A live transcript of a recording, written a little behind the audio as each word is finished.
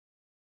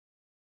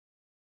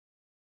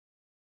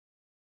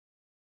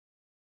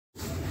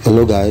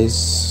Hello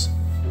guys,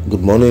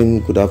 good morning,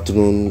 good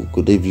afternoon,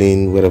 good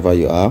evening, wherever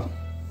you are.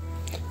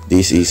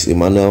 This is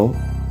Emmanuel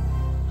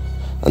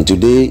and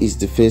today is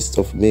the 1st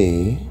of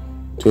May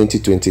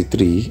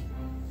 2023.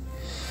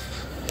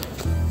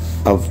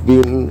 I've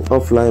been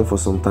offline for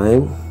some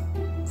time,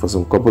 for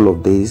some couple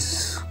of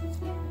days,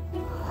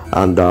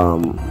 and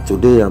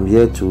today I'm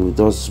here to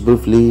just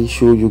briefly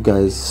show you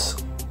guys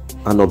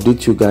and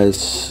update you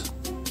guys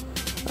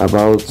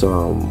about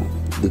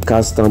the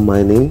Catstar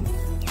mining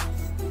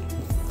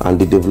and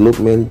the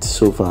development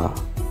so far.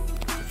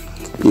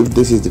 If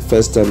this is the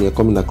first time you're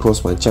coming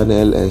across my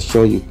channel,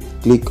 ensure you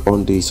click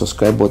on the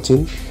subscribe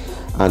button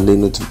and the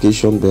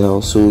notification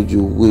bell so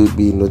you will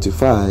be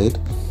notified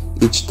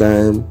each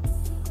time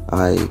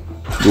I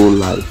go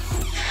live.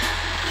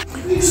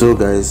 So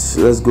guys,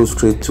 let's go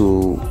straight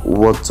to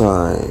what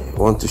I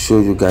want to show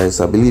you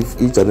guys. I believe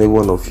each and every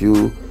one of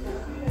you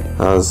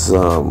has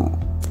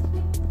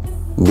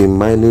been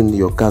mining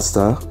your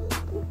Catstar.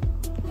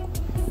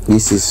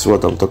 This is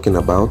what I'm talking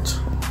about.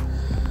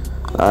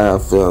 I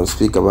have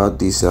speak about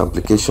this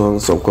application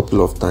some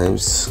couple of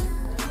times.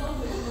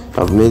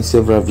 I've made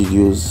several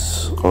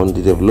videos on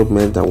the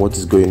development and what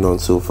is going on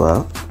so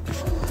far,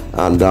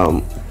 and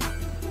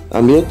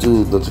I'm here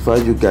to notify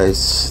you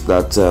guys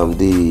that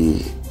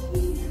the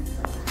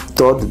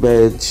third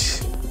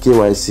batch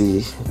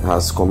KYC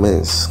has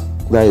commenced.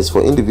 That is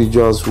for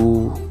individuals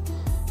who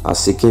are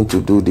seeking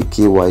to do the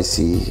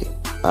KYC.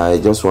 I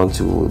just want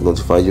to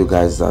notify you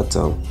guys that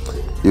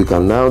you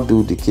can now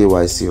do the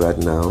KYC right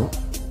now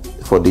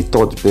for the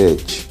third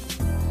batch.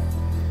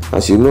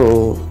 As you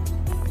know,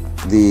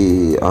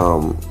 the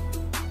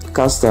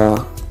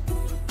Catstar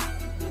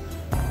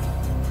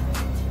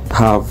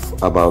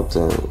have about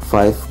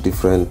 5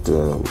 different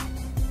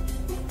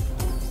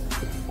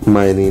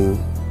mining,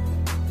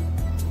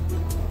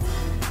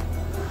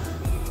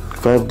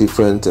 5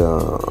 different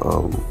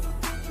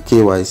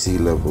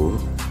KYC level.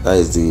 That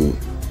is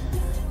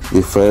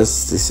the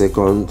first, the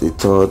second, the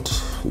third,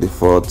 the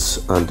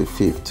fourth, and the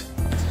fifth.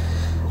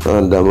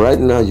 And right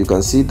now you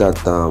can see that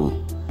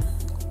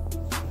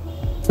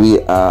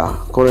we are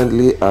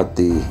currently at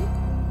the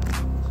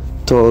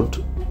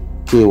third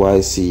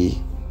KYC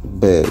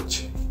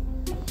batch.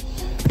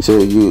 So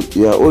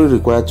you are only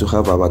required to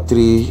have about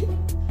 3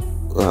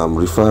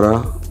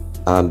 referral,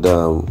 and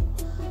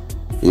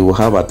you will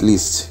have at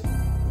least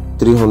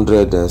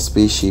 300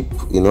 spaceship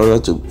in order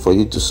for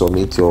you to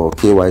submit your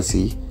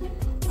KYC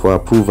for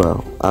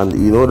approval. And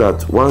you know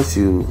that once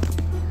you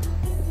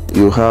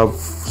have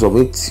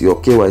submit your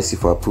KYC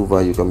for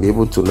approval, you can be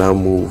able to now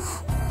move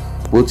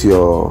both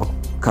your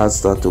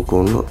Catstar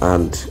token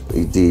and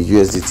the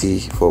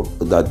USDT for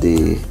that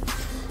they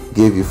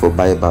gave you for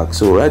buyback.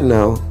 So right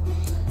now,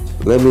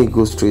 let me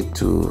go straight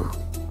to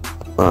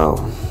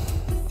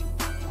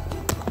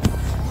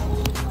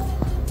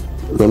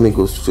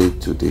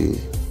the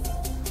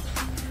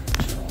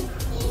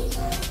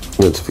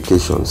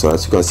notification. So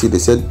as you can see, they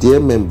said, "Dear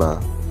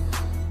member,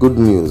 good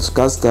news,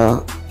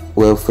 Catstar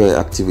welfare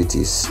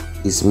activities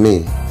in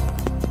May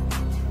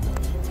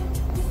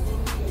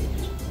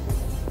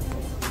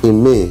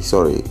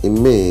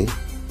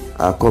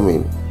are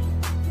coming.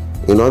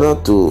 In order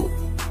to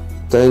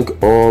thank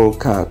all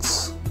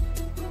cats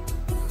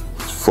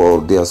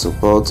for their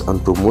support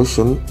and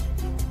promotion,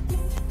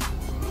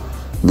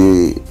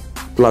 the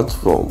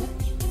platform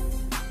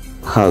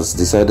has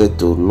decided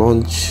to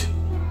launch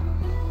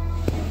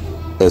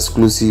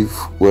exclusive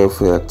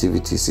welfare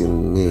activities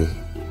in May.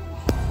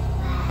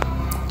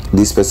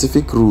 The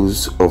specific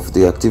rules of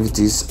the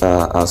activities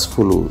are as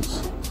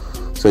follows."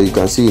 So you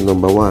can see,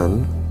 number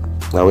 1,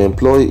 I will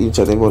employ each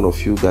and every one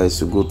of you guys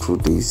to go through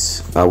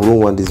this. I wouldn't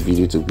want this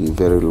video to be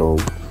very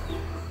long.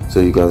 So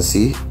you can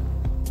see,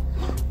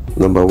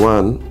 number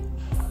 1,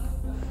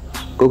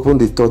 open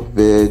the third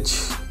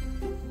batch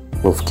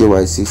of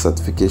KYC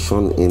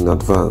certification in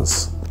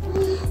advance.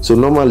 So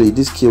normally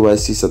this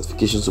KYC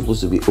certification is supposed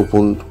to be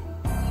opened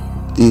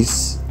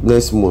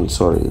next month,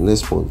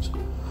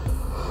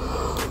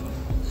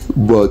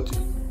 but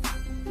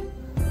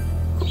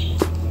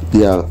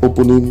they are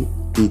opening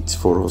it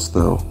for us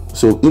now.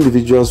 So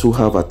individuals who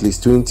have at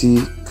least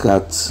 20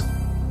 cats,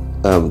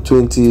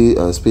 20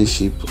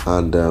 spaceship,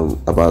 and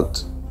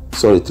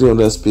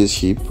 300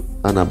 spaceship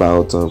and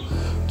about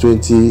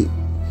 20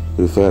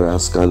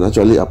 referrals can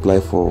actually apply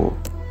for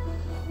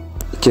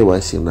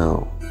KYC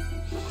now.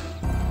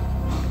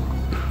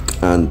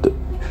 And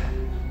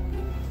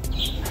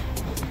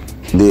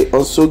they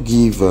also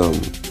give a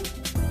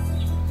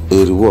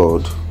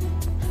reward,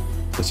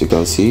 as you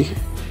can see,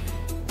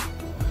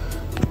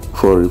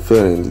 for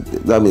referring.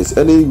 That means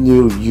any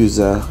new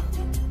user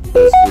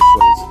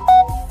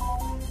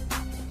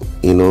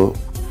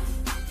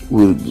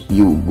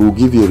will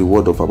give you a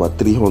reward of about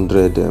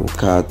 300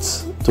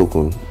 cards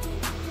token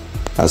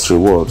as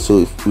reward. So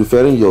if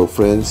referring your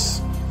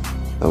friends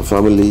and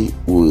family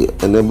will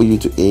enable you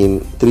to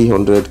earn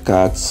 300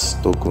 cards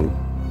token,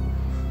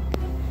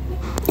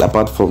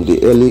 apart from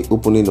the early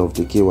opening of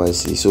the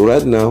KYC. So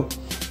right now,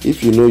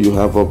 if you know you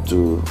have up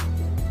to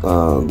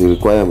the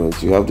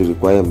requirements, you have the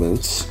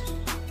requirements,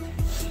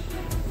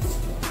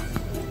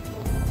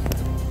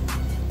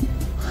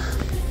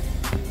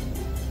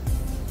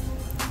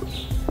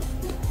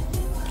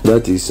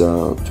 that is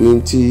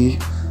 20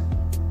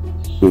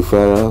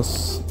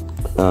 referrals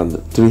and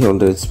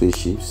 300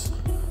 spaceships.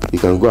 You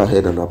can go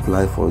ahead and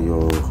apply for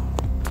your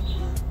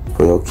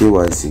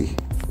KYC.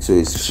 So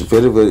it's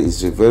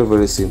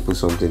very simple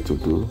something to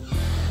do.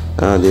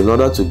 And in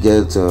order to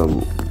get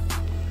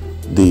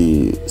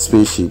the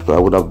spaceship, I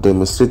would have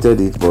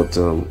demonstrated it, but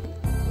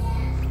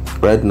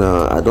right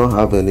now I don't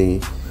have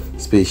any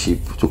spaceship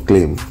to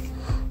claim.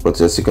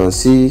 But as you can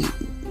see,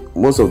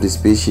 most of the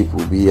spaceship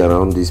will be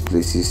around these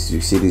places. You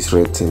see this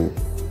red thing,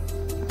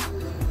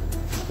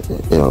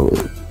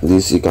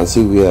 this you can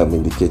see where I'm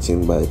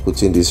indicating by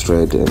putting this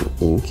red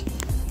ink,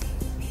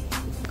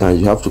 and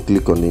you have to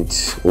click on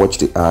it, watch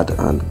the ad,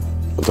 and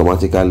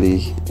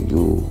automatically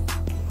you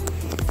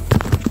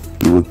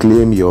will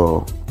claim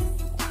your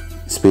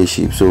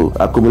spaceship. So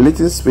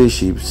accumulating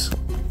spaceships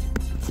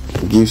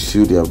gives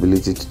you the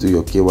ability to do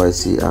your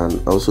KYC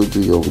and also do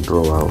your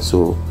withdrawal.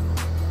 So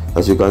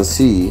as you can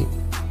see,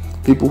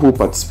 people who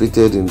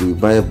participated in the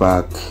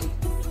buyback,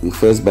 the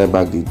first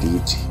buyback they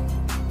did,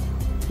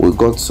 we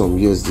got some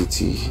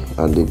USDT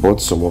and they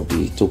bought some of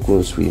the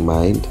tokens we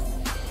mined.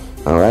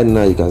 And right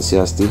now you can see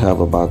I still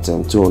have about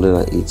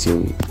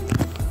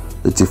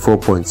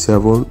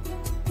 284.7.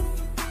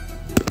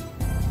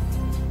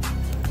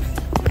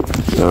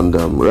 And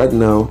right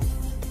now,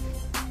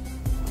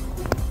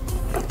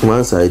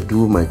 once I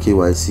do my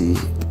KYC,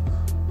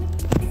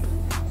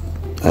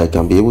 I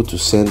can be able to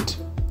send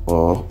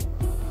or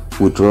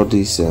withdraw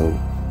this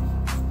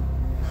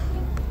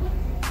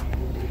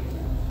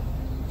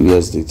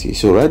USDT.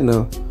 So right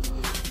now,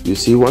 you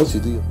see, once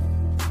you do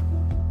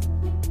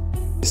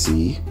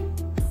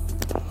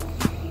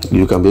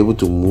you can be able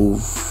to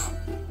move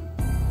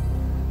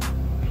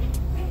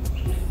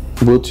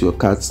both your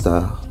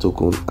Catstar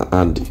token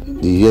and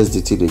the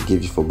USDT they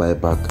give you for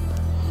buyback,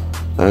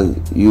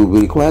 and you'll be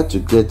required to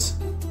get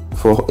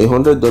for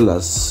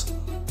 $100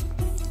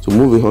 to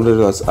move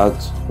 $100 out,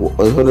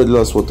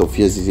 $100 worth of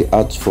USDT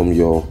out from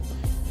your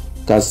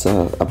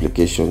Catstar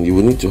application. You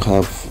will need to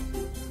have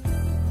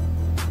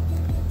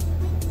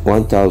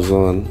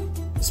 1,000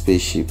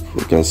 spaceship,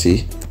 you can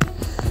see.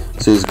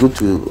 So it's good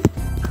to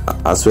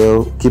as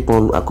well keep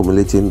on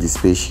accumulating the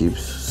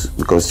spaceships,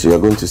 because you are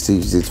going to still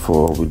use it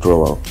for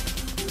withdrawal.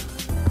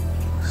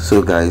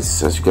 So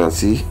guys, as you can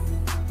see,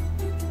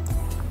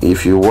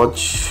 if you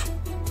watch,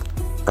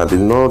 I did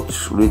not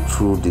read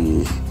through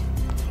the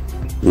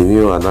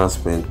new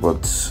announcement,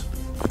 but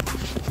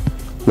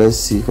let's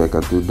see if I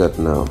can do that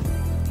now.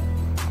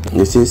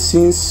 It says,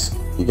 since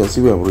you can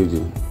see where I'm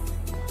reading,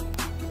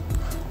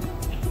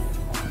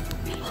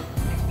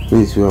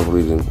 this is where I'm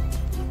reading.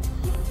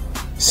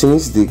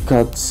 Since the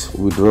CAT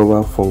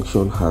withdrawal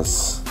function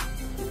has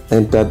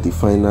entered the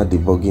final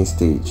debugging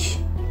stage,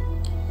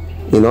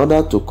 in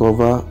order to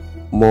cover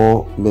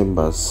more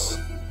members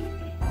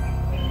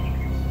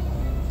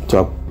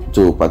to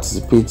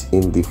participate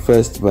in the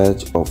first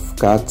batch of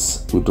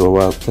CAT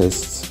withdrawal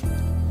tests,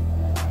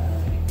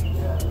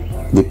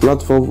 the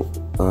platform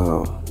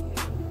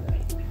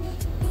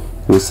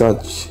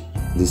research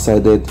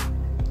decided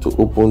to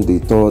open the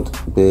third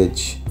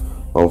batch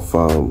of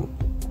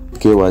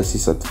KYC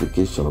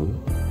certification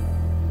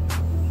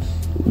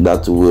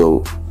that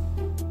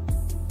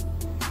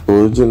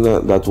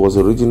was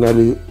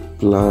originally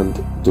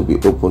planned to be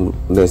opened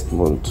next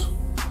month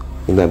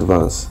in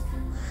advance,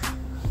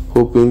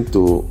 hoping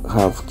to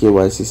have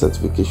KYC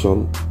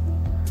certification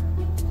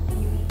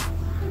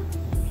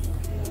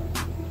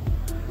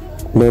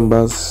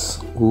members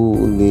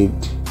who need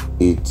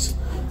it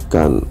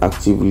can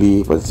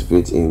actively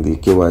participate in the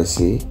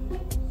KYC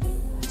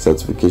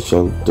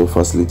certification to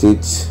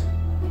facilitate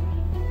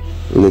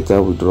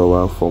later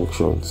withdrawal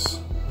functions.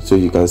 So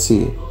you can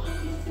see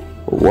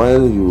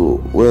when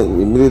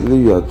immediately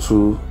you are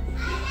through,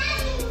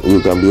 you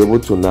can be able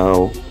to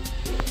now,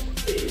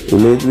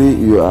 immediately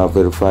you are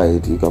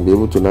verified, you can be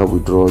able to now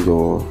withdraw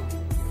your,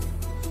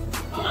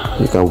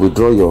 you can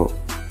withdraw your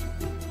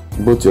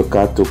both your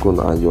CAT token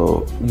and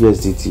your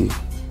USDT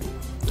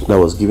that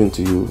was given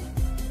to you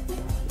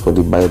for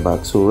the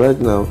buyback. So right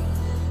now,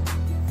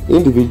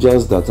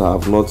 individuals that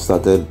have not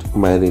started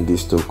mining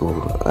this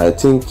token, I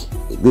think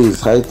this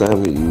is high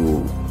time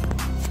you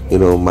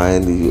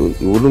mine.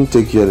 It wouldn't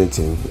take you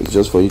anything, it's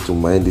just for you to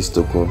mine this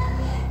token.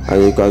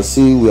 And you can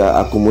see we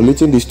are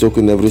accumulating this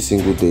token every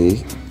single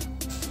day.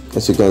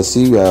 As you can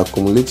see, we are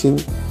accumulating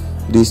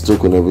this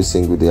token every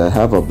single day. I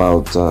have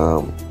about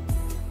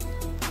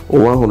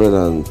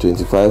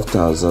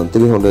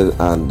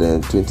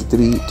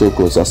 125,323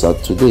 tokens as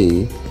of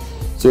today.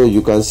 So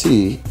you can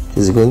see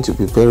it's going to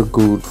be very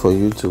good for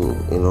you to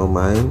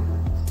mine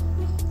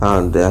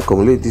and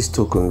accumulate this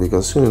token,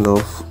 because soon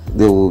enough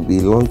they will be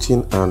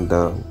launching, and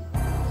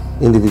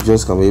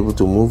individuals can be able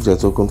to move their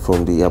token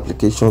from the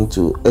application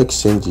to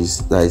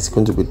exchanges that is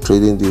going to be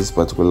trading this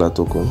particular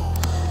token.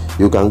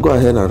 You can go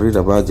ahead and read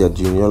about their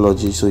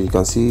genealogy, so you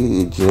can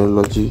see a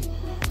genealogy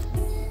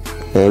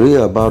and read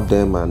about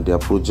them and their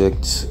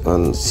project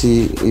and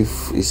see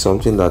if it's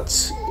something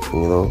that's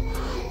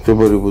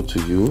favorable to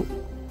you.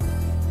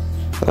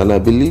 And I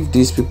believe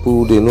these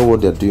people, they know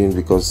what they're doing,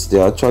 because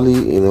they're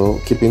actually,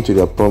 keeping to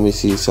their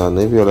promises and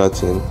every other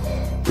thing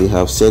they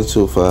have said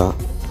so far.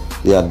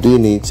 They are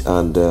doing it,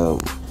 and a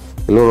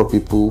lot of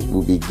people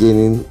will be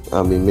gaining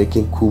and be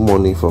making cool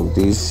money from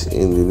this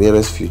in the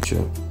nearest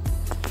future.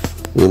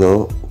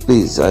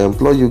 Please, I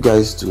implore you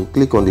guys to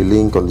click on the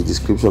link on the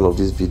description of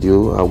this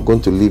video. I'm going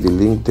to leave a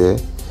link there.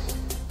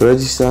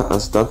 Register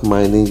and start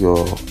mining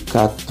your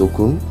CAT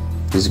token.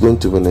 It's going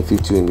to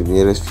benefit you in the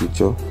nearest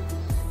future.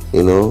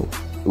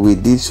 We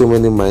did so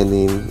many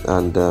mining,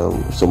 and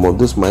some of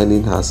those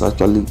mining has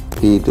actually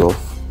paid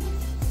off,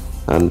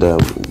 and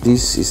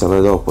this is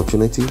another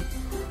opportunity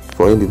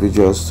for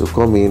individuals to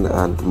come in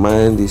and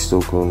mine this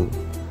token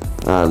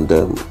and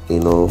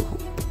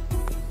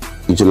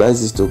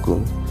utilize this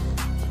token.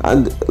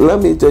 And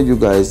let me tell you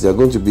guys, they're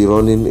going to be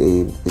running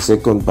a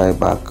second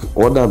buyback.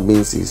 What that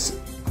means is,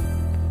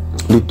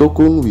 the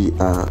token we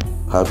are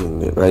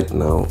having right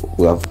now,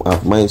 we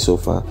have mined so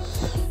far,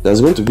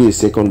 there's going to be a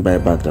second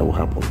buyback that will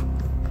happen.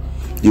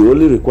 The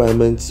only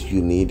requirement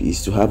you need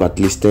is to have at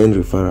least 10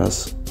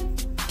 referrals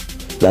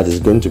that is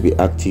going to be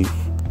active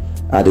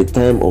at the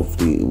time of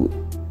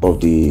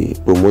the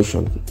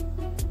promotion,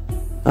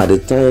 at the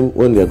time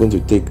when they are going to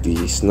take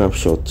the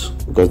snapshot,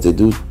 because they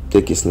do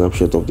take a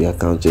snapshot of the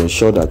account to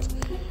ensure that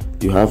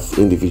you have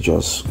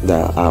individuals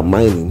that are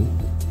mining,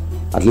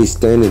 at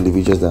least 10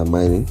 individuals that are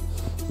mining.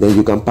 Then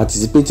you can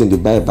participate in the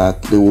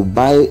buyback. They will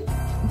buy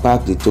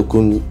back the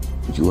token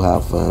you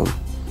have,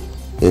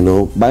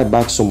 buy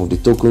back some of the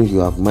tokens you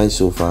have mined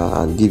so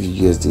far and give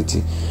you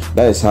USDT.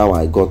 That is how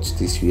I got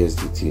this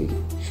USDT.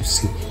 You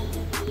see,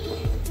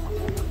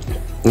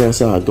 that's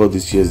how I got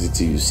this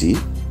USDT. You see,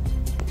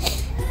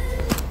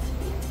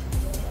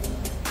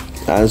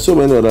 and so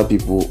many other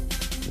people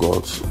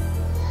got,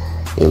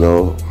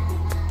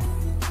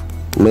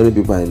 many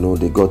people I know,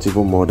 they got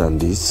even more than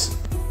this,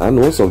 and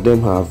most of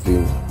them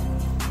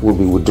will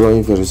be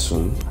withdrawing very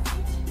soon.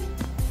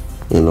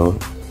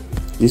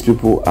 These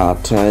people are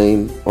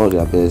trying all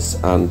their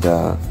best and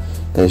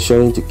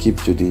ensuring to keep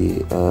to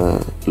the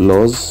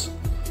laws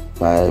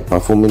by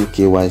performing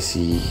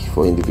KYC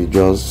for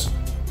individuals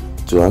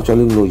to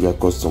actually know your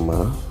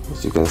customer,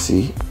 as you can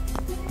see.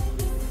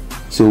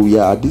 So we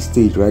are at this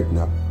stage right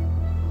now,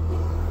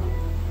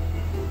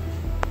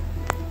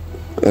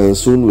 and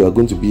soon we are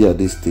going to be at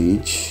this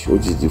stage,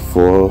 which is the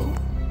 4,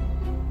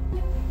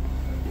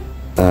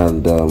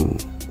 and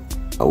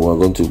we're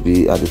going to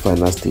be at the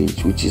final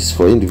stage, which is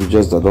for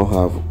individuals that don't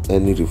have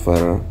any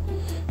referral.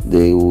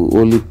 They will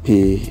only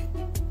pay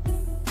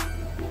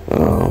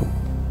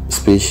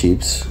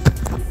spaceships,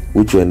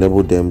 which will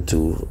enable them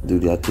to do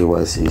their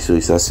KYC. So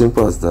it's as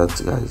simple as that,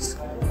 guys.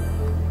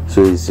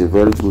 So it's a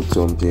very good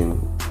something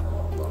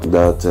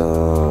that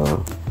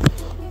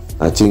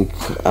I think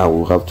I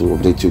will have to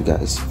update you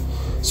guys.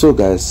 So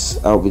guys,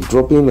 I'll be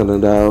dropping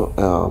another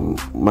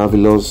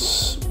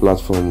marvelous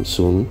platform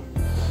soon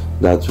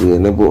that will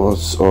enable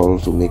us all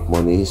to make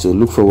money, so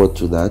look forward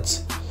to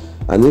that.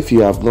 And if you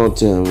have not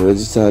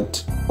registered,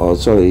 or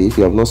sorry, if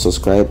you have not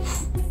subscribed,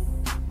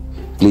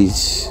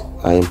 please,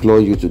 I implore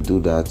you to do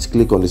that.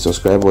 Click on the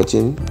subscribe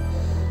button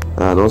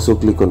and also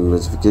click on the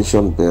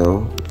notification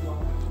bell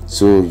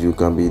so you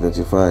can be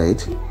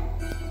notified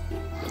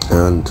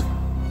and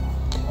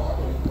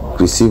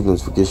receive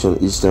notification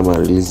each time I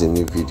release a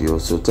new video.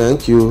 So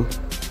thank you,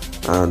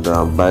 and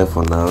bye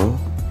for now.